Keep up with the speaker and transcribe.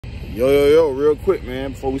Yo, real quick,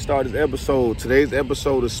 man, before we start this episode, today's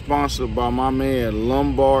episode is sponsored by my man,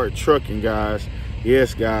 Lombard Truckin, guys.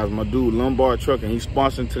 Yes, guys, my dude, Lombard Truckin. He's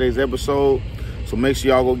sponsoring today's episode, so make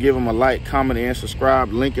sure y'all go give him a like, comment, and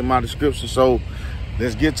subscribe. Link in my description. So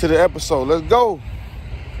let's get to the episode. Let's go.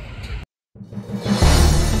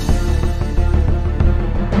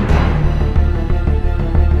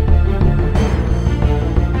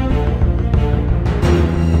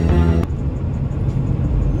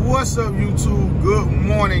 What's up, YouTube? Good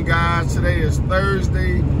morning, guys. Today is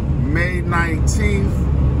Thursday, May 19th.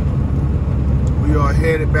 We are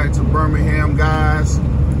headed back to Birmingham, guys.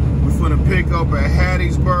 We're finna pick up at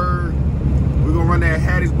Hattiesburg. We're gonna run that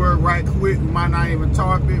Hattiesburg right quick. We might not even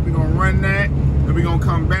tarp it. We're gonna run that. Then we're gonna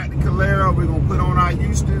come back to Calera. We're gonna put on our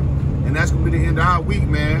Houston. And that's gonna be the end of our week,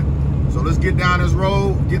 man. So let's get down this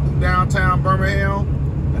road, get through downtown Birmingham,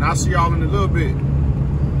 and I'll see y'all in a little bit.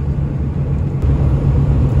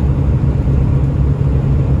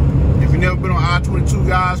 Never been on I-22,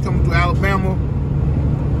 guys, coming through Alabama.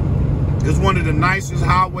 It's one of the nicest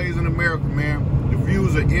highways in America, man. The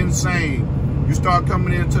views are insane. You start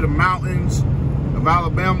coming into the mountains of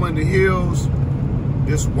Alabama and the hills,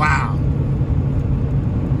 it's wild.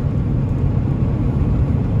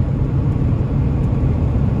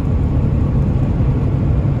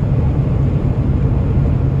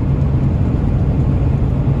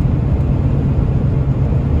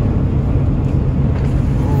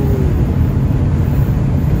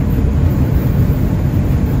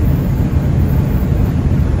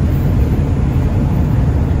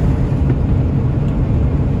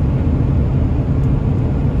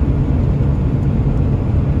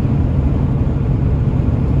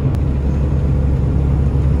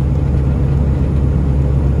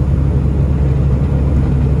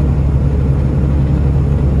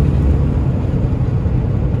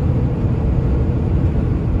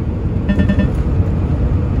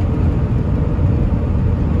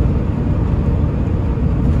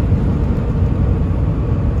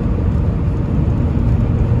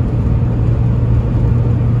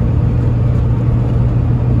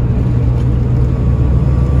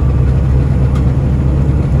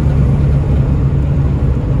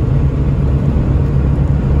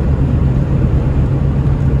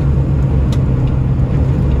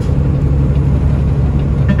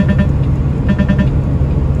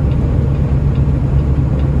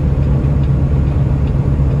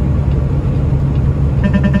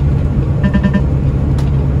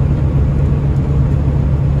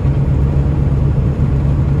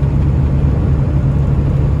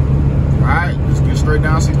 Straight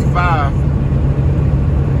down 65.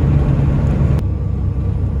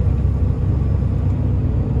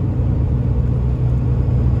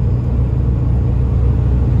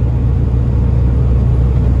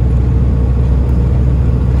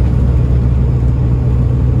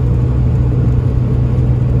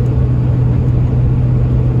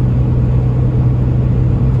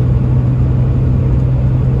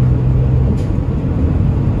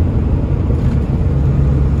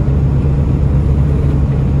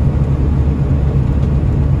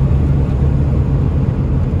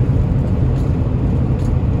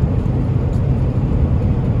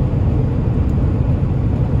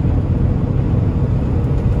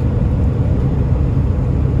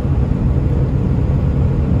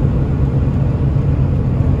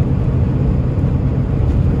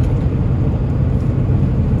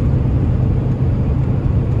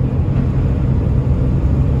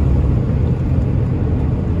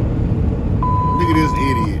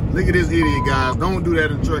 Look at this idiot, guys. Don't do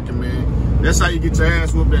that in trucking, man. That's how you get your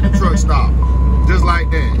ass whooped at the truck stop. Just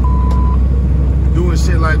like that. Doing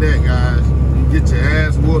shit like that, guys. You get your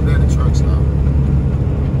ass whooped at the truck stop.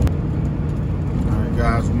 Alright,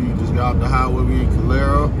 guys. We just got off the highway. We in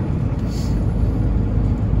Calera.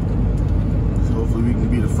 So hopefully we can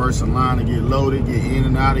be the first in line to get loaded, get in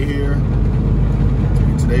and out of here.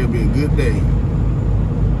 And today will be a good day.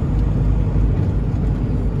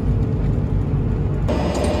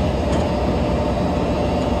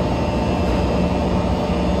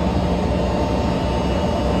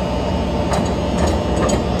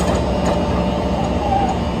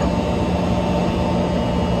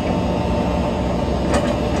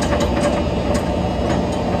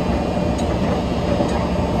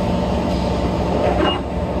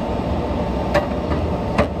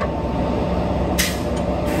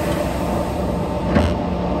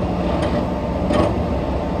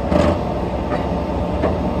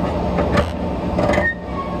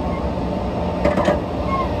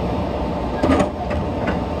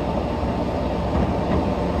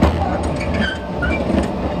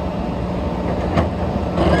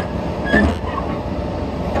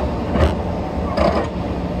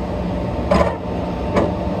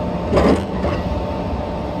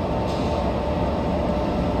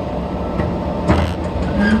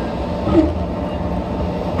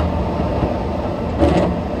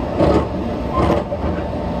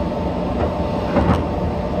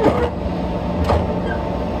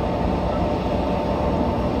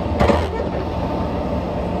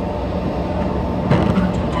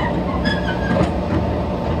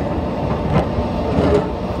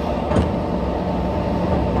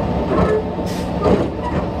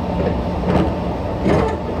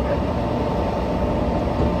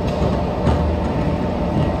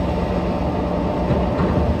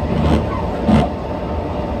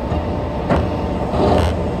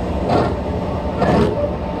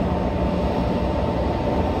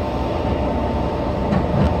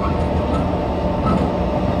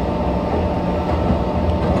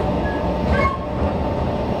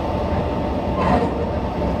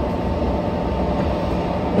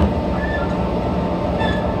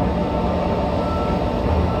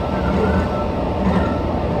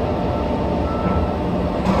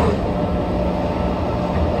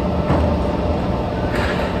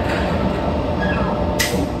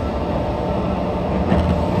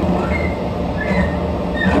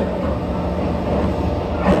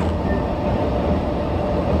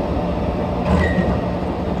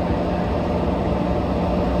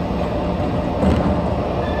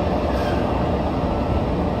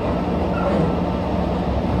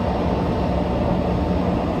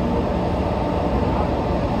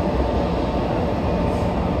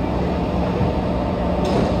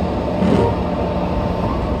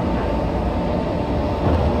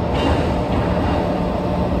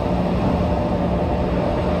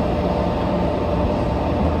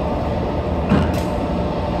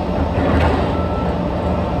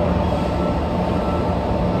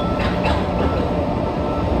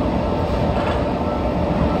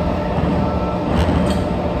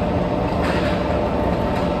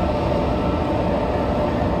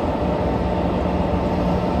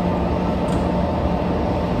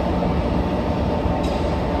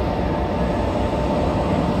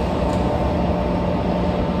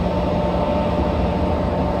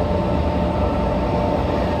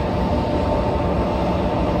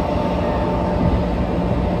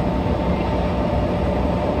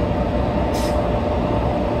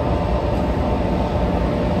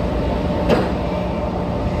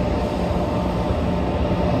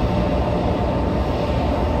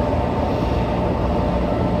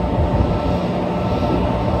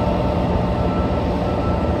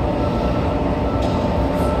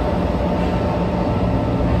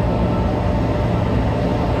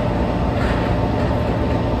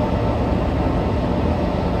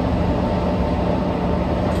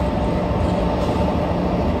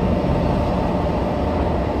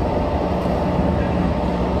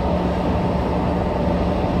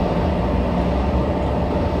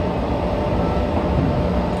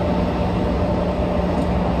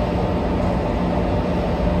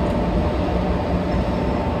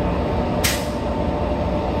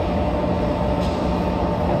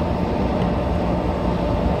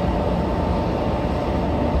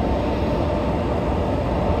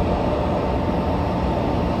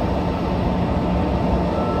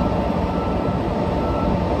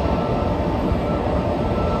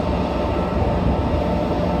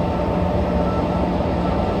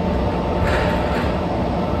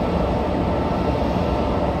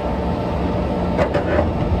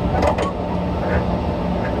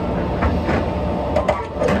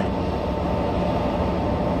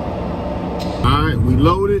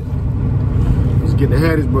 loaded. Let's get to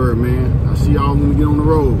Hattiesburg, man. I'll see y'all when we get on the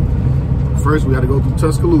road. First, we got to go through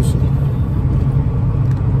Tuscaloosa.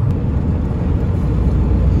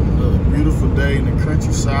 Another beautiful day in the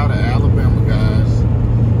countryside of Alabama, guys.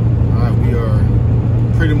 All right, we are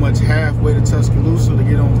pretty much halfway to Tuscaloosa to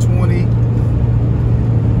get on 20.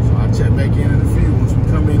 So I'll check back in a few once we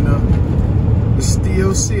come in the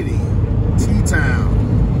Steel City, T-Town.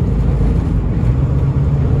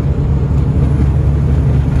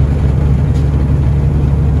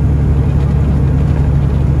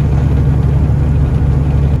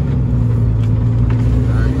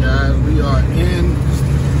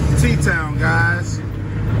 T-Town, guys.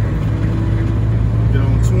 Get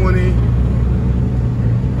on 20.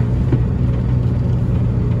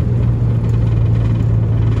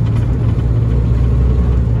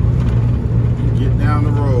 Get down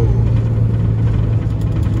the road.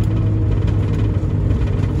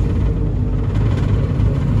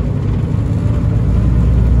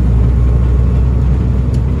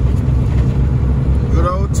 Good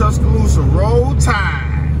old Tuscaloosa, roll tide.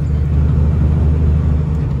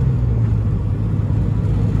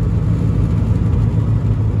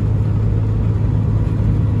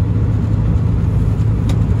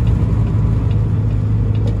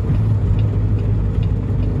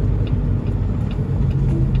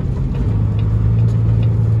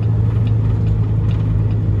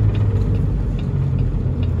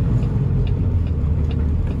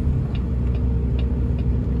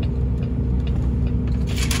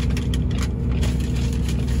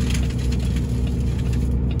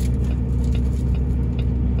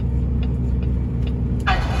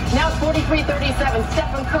 Now 43-37,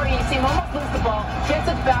 Stephen Curry, you see him almost lose the ball, gets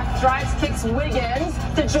it back, drives, kicks Wiggins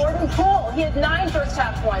to Jordan Poole. He had 9 first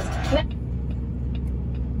half points.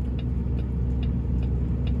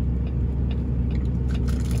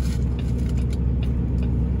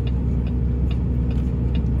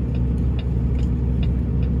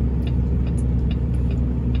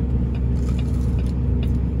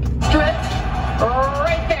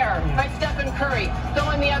 Right there by Stephen Curry,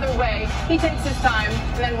 going the other way. He takes his time,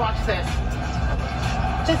 and then watch this.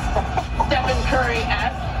 Just Stephen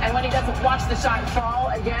Curry-esque, and when he doesn't watch the shot fall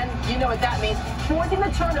again, you know what that means. Forcing the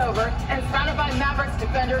turnover, and surrounded by Mavericks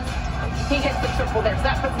defenders, he hits the triple there. So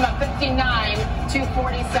that puts him up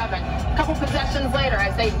 59-47. A couple possessions later,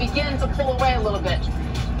 as they begin to pull away a little bit,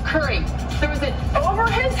 Curry throws it over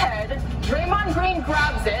his head. Draymond Green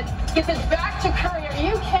grabs it, gets it back to Curry. Are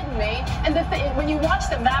you kidding me? And when you watch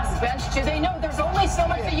the Mavs bench too, they know there's only so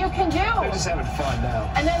much that you can do. They're just having fun now.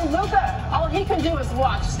 And then Luka, all he can do is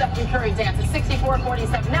watch Stephen Curry dance at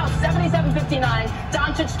 64-47. Now 77-59.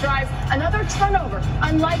 Doncic drives, another turnover.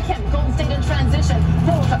 Unlike him, Golden State in transition.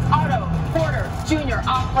 Poole to Otto Porter Jr.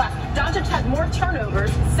 off glass. Doncic had more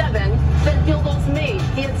turnovers, 7, than field goals made.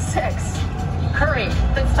 He had 6. Curry,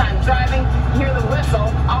 this time driving, hear the whistle,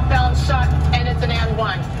 off-balance shot, and it's an and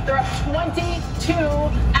one. They're up 22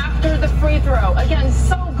 after the free throw. Again,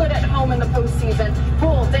 so good at home in the postseason.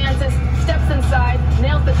 Poole dances, steps inside,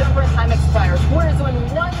 nails the jumper as time expires. Warriors win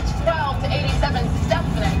 112-87.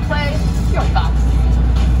 Stephen, Clay, your thoughts?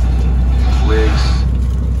 Wiggs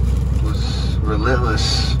was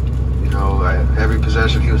relentless. You know, every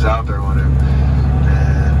possession he was out there on him.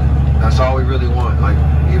 And that's all we really want. Like,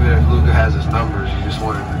 even if Luka has his numbers, you just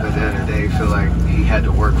want him at the end of the day feel like he had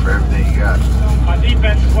to work for everything he got. My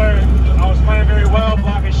defense is where I was playing very well,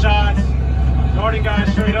 blocking shots, guarding guys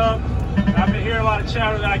straight up. And I've been hearing a lot of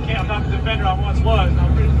chatter that I'm not the defender I once was. And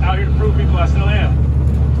I'm out here to prove people I still am.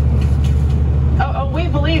 Oh, we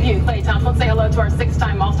believe you, Klay Thompson. Let's say hello to our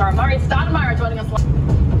 6-time All-Star, Murray Stoudemire, joining us live.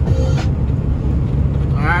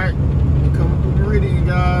 All right, coming through Meridian,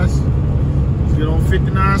 guys. Let's get on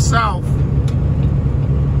 59 South.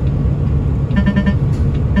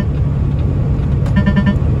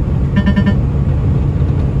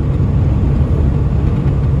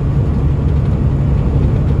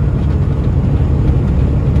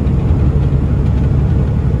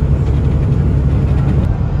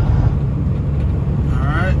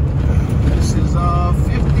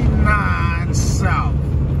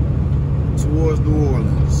 New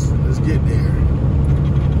Orleans. Let's get there.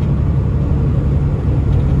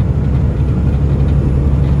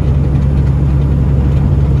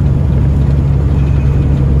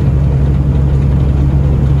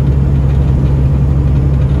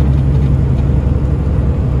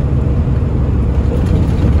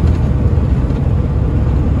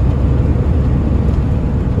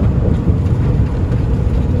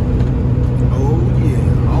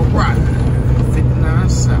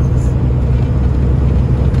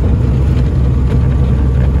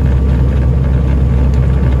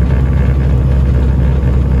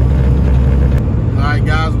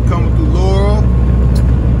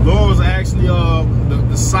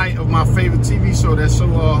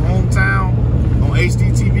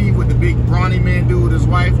 big brawny man dude with his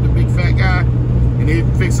wife, the big fat guy, and they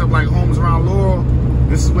fix up like homes around Laurel.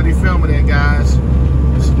 This is where they filming at, guys.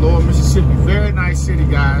 This is Laurel, Mississippi. Very nice city,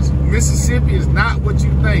 guys. Mississippi is not what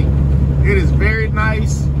you think. It is very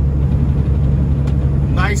nice.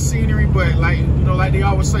 Nice scenery, but like, you know, like they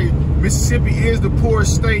always say, Mississippi is the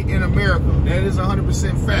poorest state in America. That is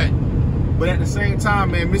 100% fact. But at the same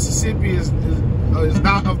time, man, Mississippi is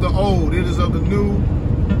not of the old. It is of the new.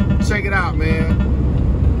 Check it out, man.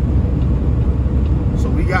 So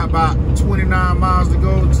we got about 29 miles to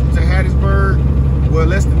go to Hattiesburg. Well,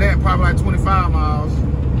 less than that, probably like 25 miles.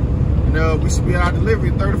 And we should be at our delivery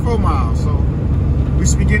at 34 miles. So we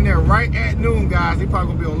should be getting there right at noon, guys. They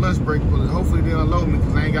probably gonna be on lunch break, but hopefully they unload me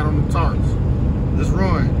because I ain't got on the tarps. Let's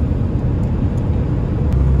run.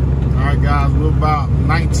 All right, guys, we're about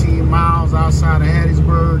 19 miles outside of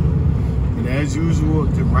Hattiesburg. And as usual,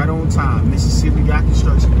 they're right on time. Mississippi got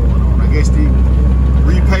construction going on. I guess they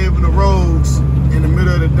repaving the roads in the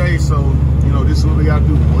middle of the day, so, you know, this is what we gotta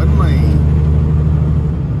do, one lane.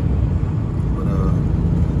 But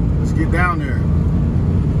let's get down there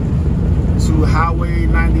to Highway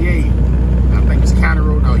 98. I think it's County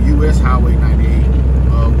Road, no, US Highway 98,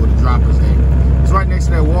 where the drop is at. It's right next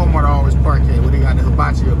to that Walmart I always park at, where they got the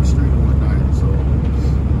hibachi up the street and whatnot. So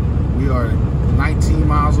we are 19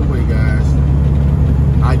 miles away, guys.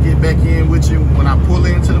 I'll get back in with you when I pull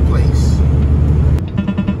into the place.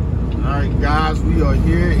 All right, guys, we are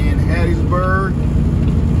here in Hattiesburg.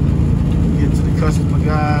 Get to the customer,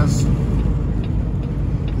 guys.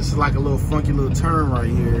 This is like a little funky little turn right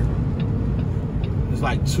here. There's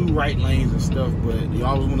like 2 right lanes and stuff, but you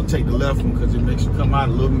always want to take the left one because it makes you come out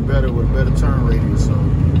a little bit better with a better turn radius. So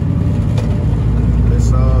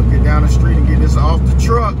let's get down the street and get this off the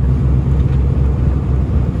truck.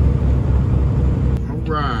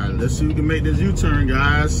 All right, let's see if we can make this U-turn,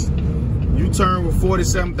 guys. U-turn with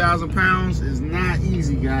 47,000 pounds is not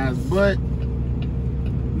easy, guys, but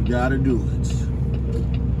we gotta do it.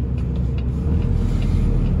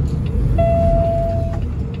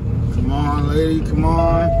 Come on, lady, come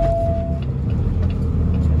on.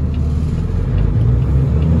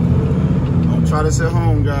 Don't try this at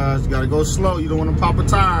home, guys. You gotta go slow. You don't want to pop a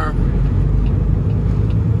tire.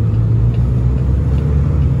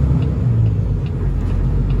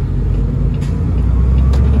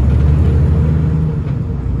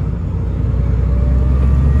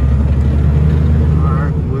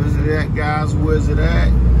 Guys, where's it at?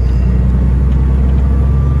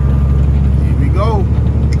 Here we go.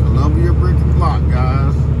 Columbia Brick and Block,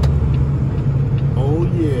 guys. Oh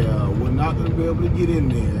yeah, we're not gonna be able to get in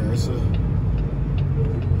there. It's a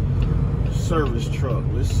service truck.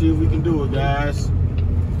 Let's see if we can do it, guys.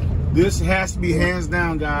 This has to be hands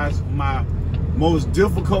down, guys, my most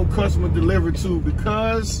difficult customer delivery to,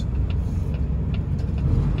 because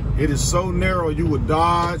it is so narrow you would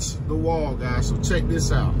dodge the wall, guys. So check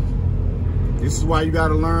this out. This is why you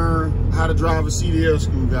gotta learn how to drive a CDL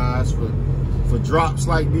school, guys, for drops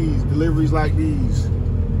like these, deliveries like these.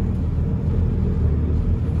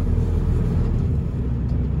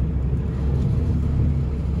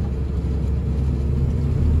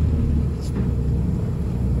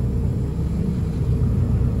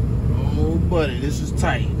 Oh, buddy, this is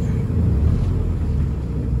tight.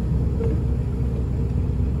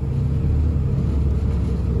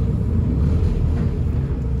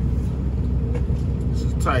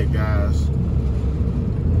 Tight, guys.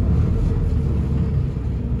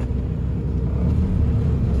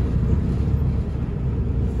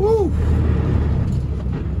 Woo!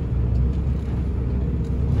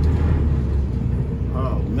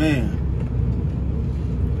 Oh man,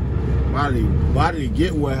 why did he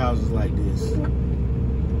get warehouses like this?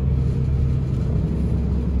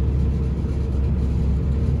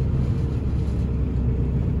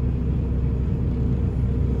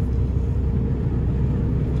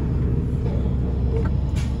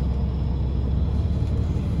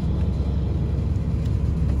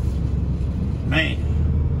 Man.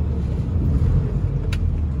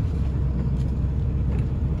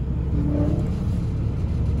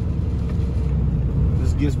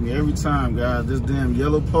 This gets me every time, guys. This damn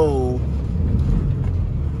yellow pole.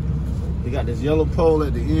 They got this yellow pole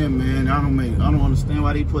at the end, man. I don't understand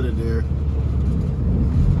why they put it there.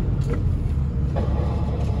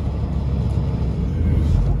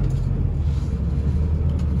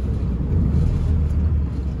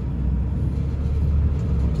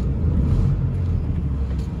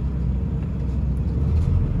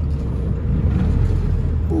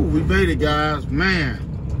 We made it, guys, man.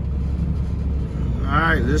 All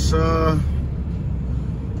right, let's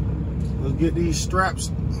get these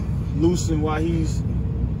straps loosened while he's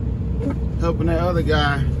helping that other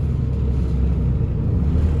guy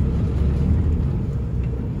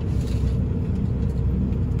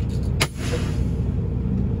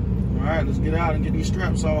right, let's get out and get these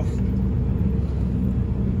straps off.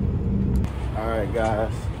 All right,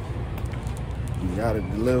 guys. We got it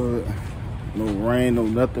delivered. No rain, no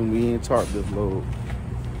nothing. We ain't tarped this load.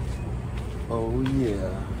 Oh,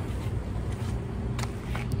 yeah.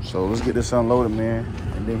 So let's get this unloaded, man.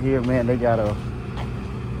 And then here, man, they got a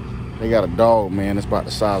dog, man. It's about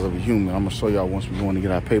the size of a human. I'm gonna show y'all once we're going to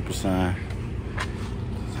get our paper signed.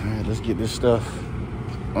 All right, let's get this stuff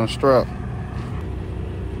unstrapped.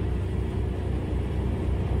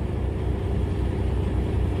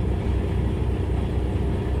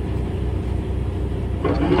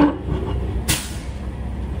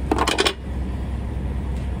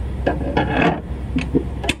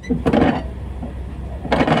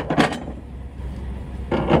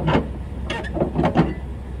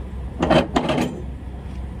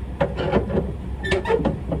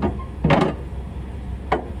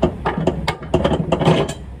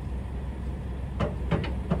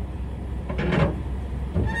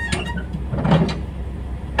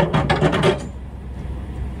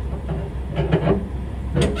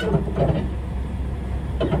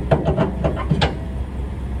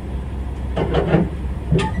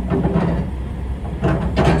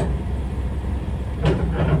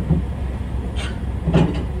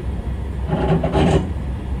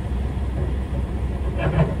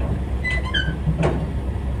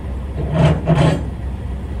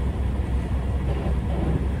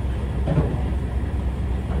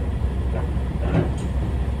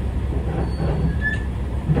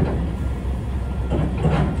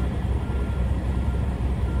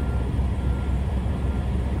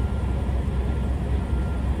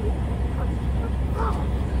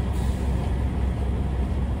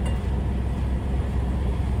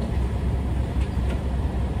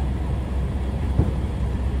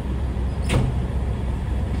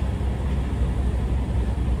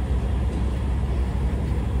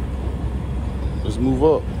 Let's move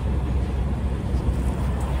up.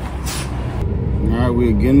 All right,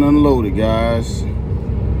 we're getting unloaded, guys. All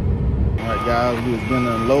right, guys, we've been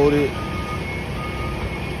unloaded.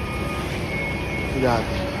 We got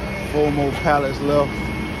 4 more pallets left.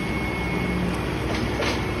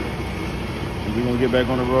 And we're gonna get back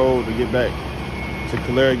on the road to get back to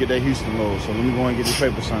Calera, get that Houston load. So let me go and get this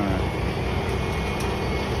paper signed.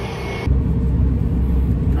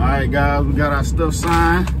 All right, guys, we got our stuff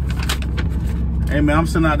signed. Hey, man, I'm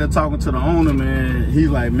sitting out there talking to the owner, man. He's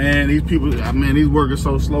like, man, these people, man, these workers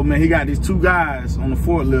so slow, man. He got these 2 guys on the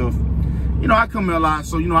forklift. You know, I come here a lot,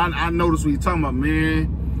 so, you know, I notice what he's talking about,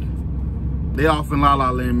 man. They off in La La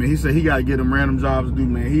Land, man. He said he got to get them random jobs to do,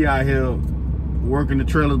 man. He out here working the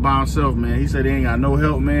trailers by himself, man. He said he ain't got no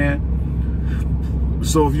help, man.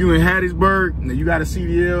 So if you in Hattiesburg, and you got a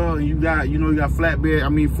CDL, and you got, you know, you got flatbed,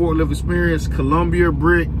 forklift experience, Columbia,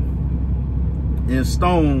 Brick, and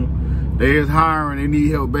Stone, they is hiring, they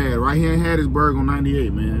need help bad. Right here in Hattiesburg on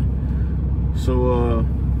 98, man. So,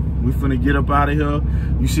 we finna get up out of here.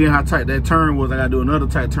 You see how tight that turn was? I gotta do another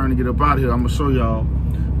tight turn to get up out of here. I'm gonna show y'all.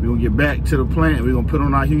 We're gonna get back to the plant. We're gonna put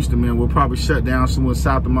on our Houston, man. We'll probably shut down somewhere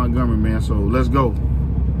south of Montgomery, man. So, let's go.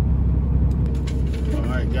 All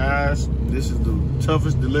right, guys. This is the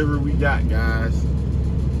toughest delivery we got, guys.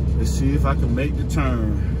 Let's see if I can make the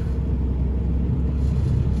turn.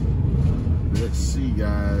 Let's see,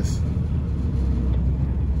 guys.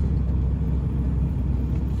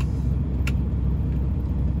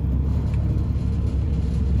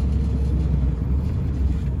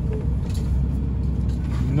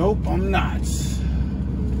 Nope, I'm not.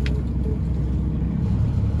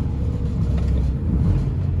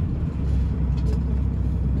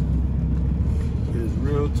 There's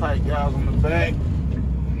real tight guys on the back.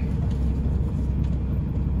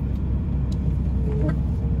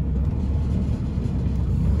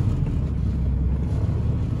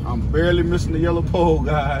 I'm barely missing the yellow pole,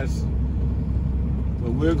 guys.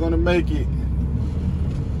 But we're gonna make it.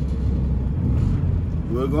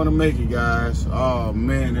 We're gonna make it, guys. Oh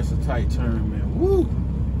man, that's a tight turn, man. Woo!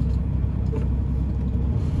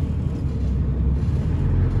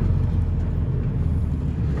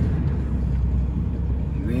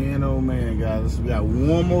 Man, oh man, guys. We got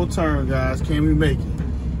one more turn, guys. Can we make it?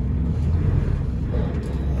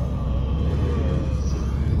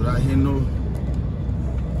 Without hitting no.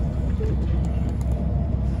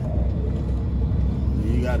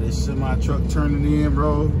 You got this semi truck turning in,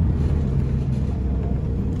 bro.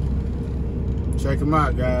 Check them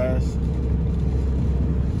out, guys.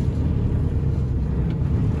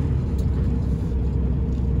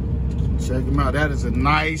 Check them out. That is a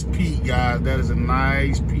nice peak, guys. That is a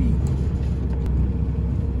nice peak.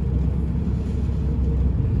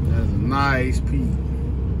 That's a nice peak.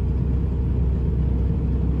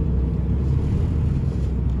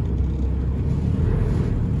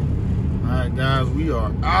 right, guys, we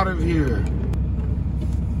are out of here.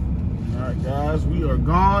 All right, guys, we are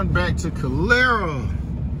gone back to Calera.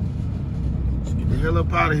 Let's get the hell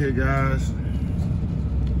up out of here, guys.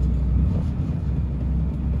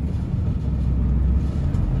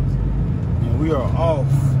 And we are off.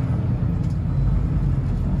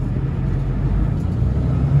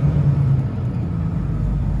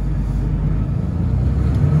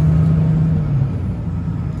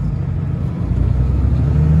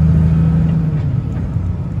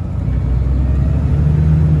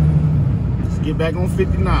 Get back on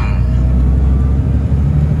 59.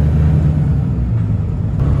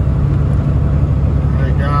 All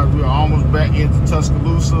right, guys, we are almost back into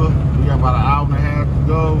Tuscaloosa. We got about an hour and a half to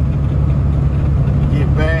go.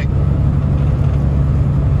 Get back.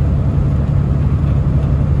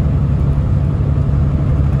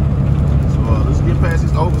 So let's get past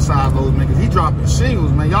this oversized load, man, because he dropping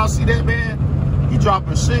shingles, man. Y'all see that, man? He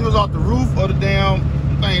dropping shingles off the roof of the damn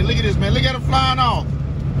thing. Look at this, man. Look at him flying off.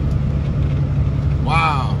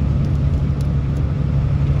 Wow.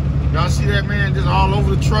 Y'all see that, man? Just all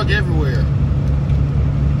over the truck everywhere.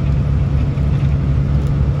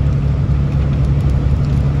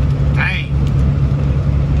 Dang.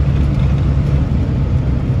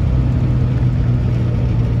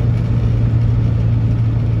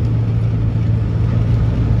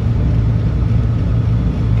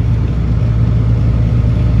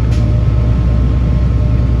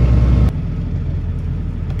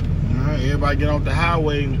 Everybody get off the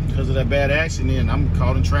highway because of that bad accident. I'm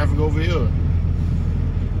caught in traffic over here.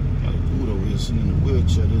 Got a dude over here sitting in the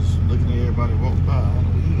wheelchair just looking at everybody walk by. I don't know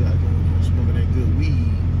what he got going on, smoking that good weed.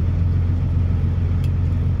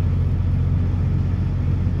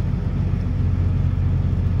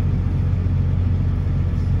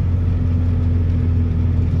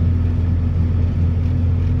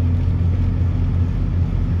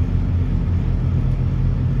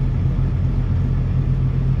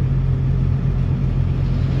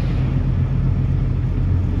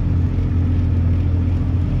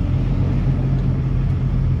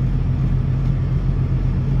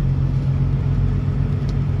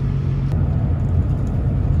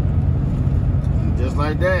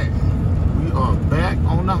 Like that, we are back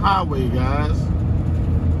on the highway, guys.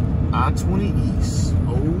 I-20 East.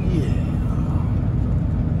 Oh yeah.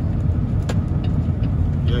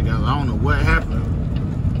 Yeah, guys, I don't know what happened.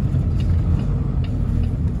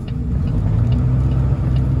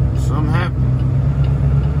 Something happened.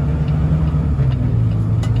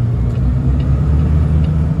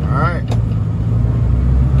 All right.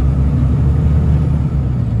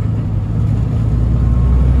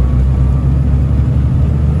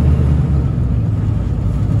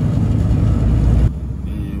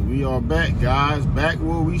 Back, guys, back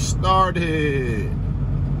where we started.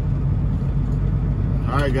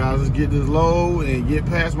 All right, guys, let's get this load and get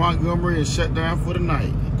past Montgomery and shut down for the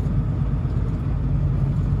night.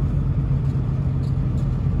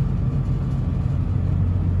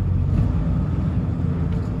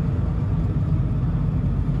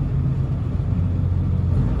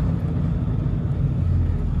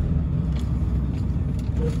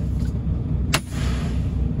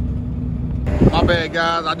 My bad,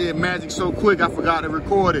 guys. I did magic so quick I forgot to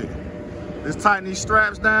record it. Let's tighten these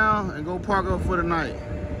straps down and go park up for the night.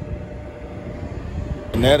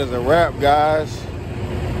 And that is a wrap, guys.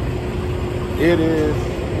 It is.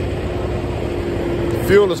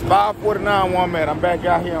 Fuel is 5.49 1 man. I'm back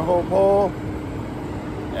out here in Hope Hall.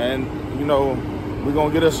 And, you know, we're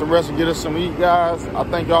going to get us some rest and get us some eat, guys. I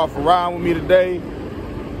thank y'all for riding with me today.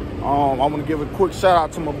 I'm going to give a quick shout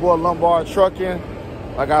out to my boy Lombard Truckin.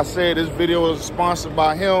 Like I said, this video is sponsored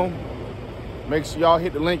by him. Make sure y'all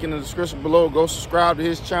hit the link in the description below. Go subscribe to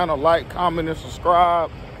his channel. Like, comment, and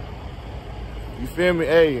subscribe. You feel me?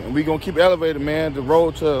 Hey, and we gonna keep elevating, man. The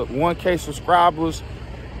road to 1K subscribers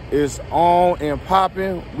is on and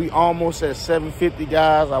popping. We almost at 750,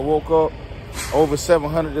 guys. I woke up over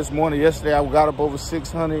 700 this morning. Yesterday, I got up over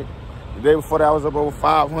 600. The day before that, I was up over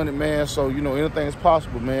 500, man. So, you know, anything is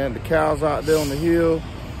possible, man. The cows out there on the hill.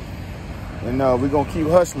 And we're going to keep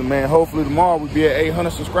hustling, man. Hopefully tomorrow we'll be at 800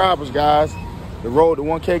 subscribers, guys. The road to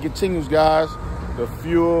 1K continues, guys. The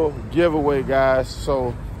fuel giveaway, guys.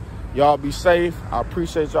 So y'all be safe. I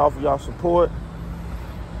appreciate y'all for y'all support.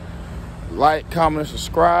 Like, comment, and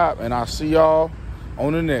subscribe. And I'll see y'all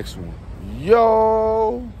on the next one.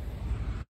 Yo!